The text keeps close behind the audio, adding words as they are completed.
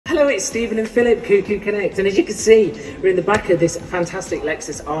it's Stephen and Philip, KuKu Connect, and as you can see, we're in the back of this fantastic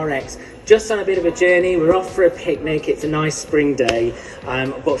Lexus RX, just on a bit of a journey. We're off for a picnic. It's a nice spring day,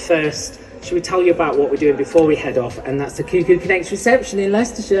 but first, should we tell you about what we're doing before we head off? And that's the KuKu Connect Reception in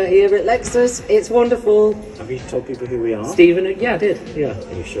Leicestershire here at Lexus. It's wonderful. Have you told people who we are? Stephen, yeah, I did. Yeah.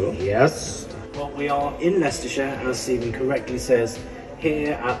 Are you sure? Yes. Well, we are in Leicestershire, as Stephen correctly says,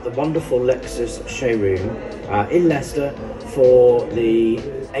 here at the wonderful Lexus Showroom in Leicester for the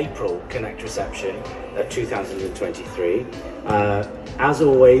April Connect Reception of 2023. As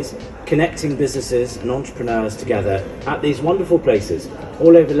always, connecting businesses and entrepreneurs together at these wonderful places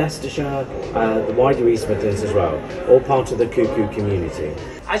all over Leicestershire, the wider East Midlands as well, all part of the KuKu community.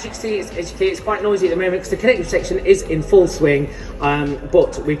 As you can see, it's quite noisy at the moment because the Connect section is in full swing,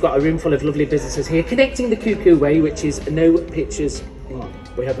 but we've got a room full of lovely businesses here connecting the KuKu way, which is no pictures.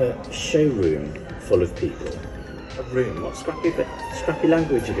 We have a showroom full of people. A room? What scrappy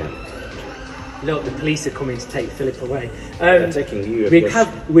language again? Look, the police are coming to take Philip away. They're taking you.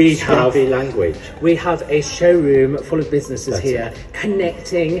 We scrappy language. We have a showroom full of businesses here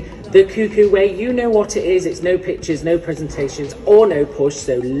connecting the KuKu way. You know what it is. It's no pictures, no presentations, or no push.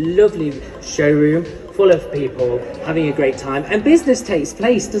 So lovely showroom full of people having a great time, and business takes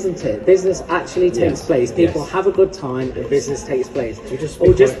place, doesn't it? Business actually takes place. People have a good time, and business takes place.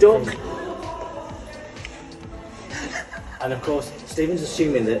 Just duck. And of course, Stephen's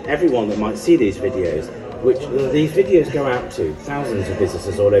assuming that everyone that might see these videos, which these videos go out to thousands of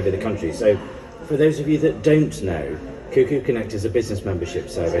businesses all over the country. So for those of you that don't know, KuKu Connect is a business membership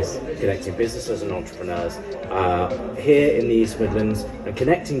service connecting businesses and entrepreneurs here in the East Midlands, and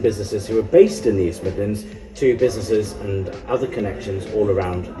connecting businesses who are based in the East Midlands to businesses and other connections all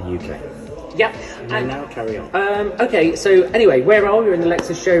around the UK. Yep. And now carry on. Okay, so anyway, where are we? We're in the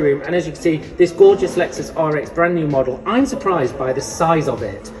Lexus showroom, and as you can see, this gorgeous Lexus RX brand new model. I'm surprised by the size of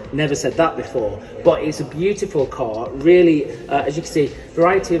it. Never said that before, but it's a beautiful car. Really, as you can see,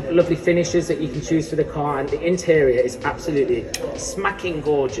 variety of lovely finishes that you can choose for the car, and the interior is absolutely smacking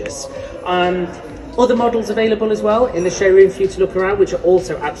gorgeous. Other models available as well in the showroom for you to look around, which are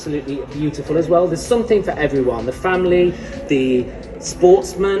also absolutely beautiful as well. There's something for everyone: the family, the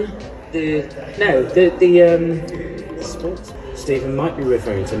sportsman. Sports. Stephen might be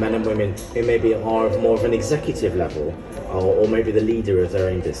referring to men and women who maybe are more of an executive level, or maybe the leader of their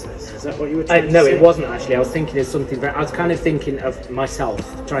own business. Is that what you were trying to say? No, it wasn't actually. I was thinking of something I was kind of thinking of myself,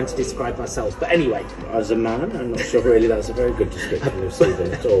 trying to describe myself. But anyway. As a man, I'm not sure really that's a very good description of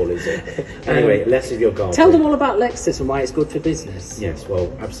Stephen at all, is it? Anyway, less of your garden. Tell them all about Lexus and why it's good for business. Yes,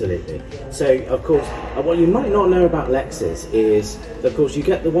 well, absolutely. So, of course, what you might not know about Lexus is, of course, you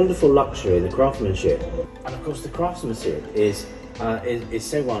get the wonderful luxury, the craftsmanship. And of course, the craftsmanship is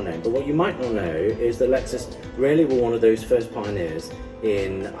so well known. But what you might not know is that Lexus really were one of those first pioneers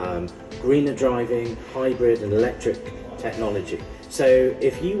in greener driving, hybrid and electric technology. So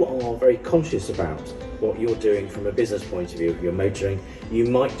if you are very conscious about what you're doing from a business point of view, if you're motoring, you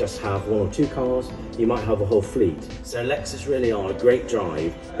might just have one or two cars, you might have a whole fleet. So Lexus really are a great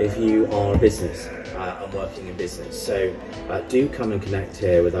drive if you are a business and working in business. So do come and connect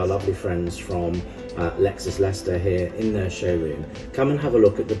here with our lovely friends from Lexus Leicester here in their showroom. Come and have a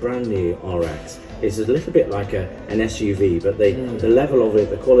look at the brand new RX. It's a little bit like an SUV, but the level of it,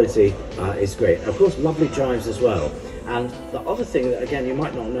 the quality is great. Of course, lovely drives as well. And the other thing that, again, you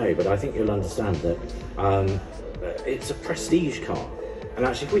might not know, but I think you'll understand that it's a prestige car. And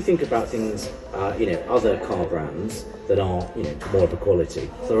actually, if we think about things, other car brands that are, more of a quality,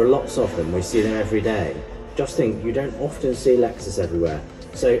 there are lots of them. We see them every day. Just think, you don't often see Lexus everywhere.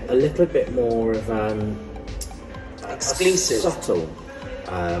 So a little bit more of exclusive, subtle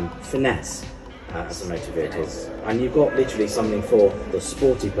finesse as a motor vehicle. And you've got literally something for the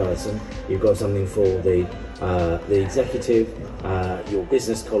sporty person. You've got something for the executive, your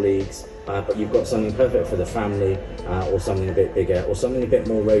business colleagues. But you've got something perfect for the family, or something a bit bigger, or something a bit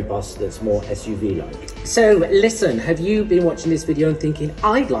more robust that's more SUV-like. So listen, have you been watching this video and thinking,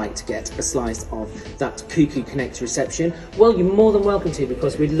 I'd like to get a slice of that KuKu Connect reception? Well, you're more than welcome to,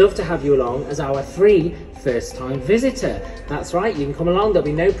 because we'd love to have you along as our free first-time visitor. That's right, you can come along. There'll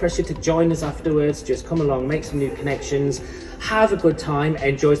be no pressure to join us afterwards. Just come along, make some new connections, have a good time,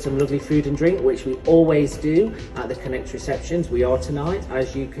 enjoy some lovely food and drink, which we always do at the Connect receptions. We are tonight,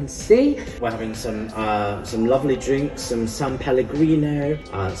 as you can see. We're having some lovely drinks, some San Pellegrino,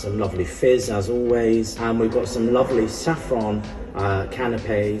 some lovely fizz as always, and we've got some lovely Saffron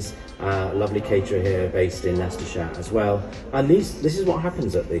canapés. Lovely caterer here based in Leicestershire as well. And this is what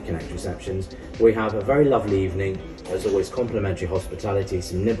happens at the Connect receptions. We have a very lovely evening. There's always complimentary hospitality,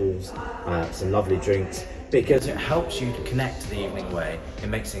 some nibbles, some lovely drinks. because it helps you to connect the evening away. It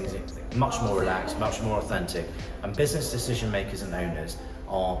makes things much more relaxed, much more authentic, and business decision makers and owners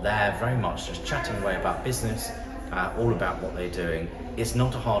are there very much just chatting away about business, all about what they're doing. It's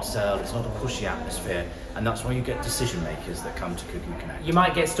not a hard sell, it's not a pushy atmosphere, and that's why you get decision makers that come to KuKu Connect. You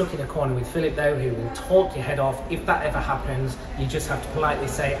might get stuck in a corner with Philip though, who will talk your head off. If that ever happens, you just have to politely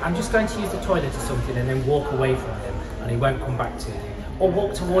say, I'm just going to use the toilet or something, and then walk away from him, and he won't come back to you. Or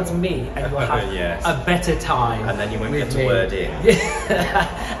walk towards me and you'll have yes. a better time. And then you won't get a word in.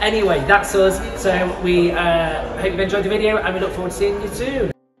 Anyway, that's us. So we hope you've enjoyed the video and we look forward to seeing you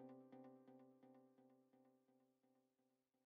soon.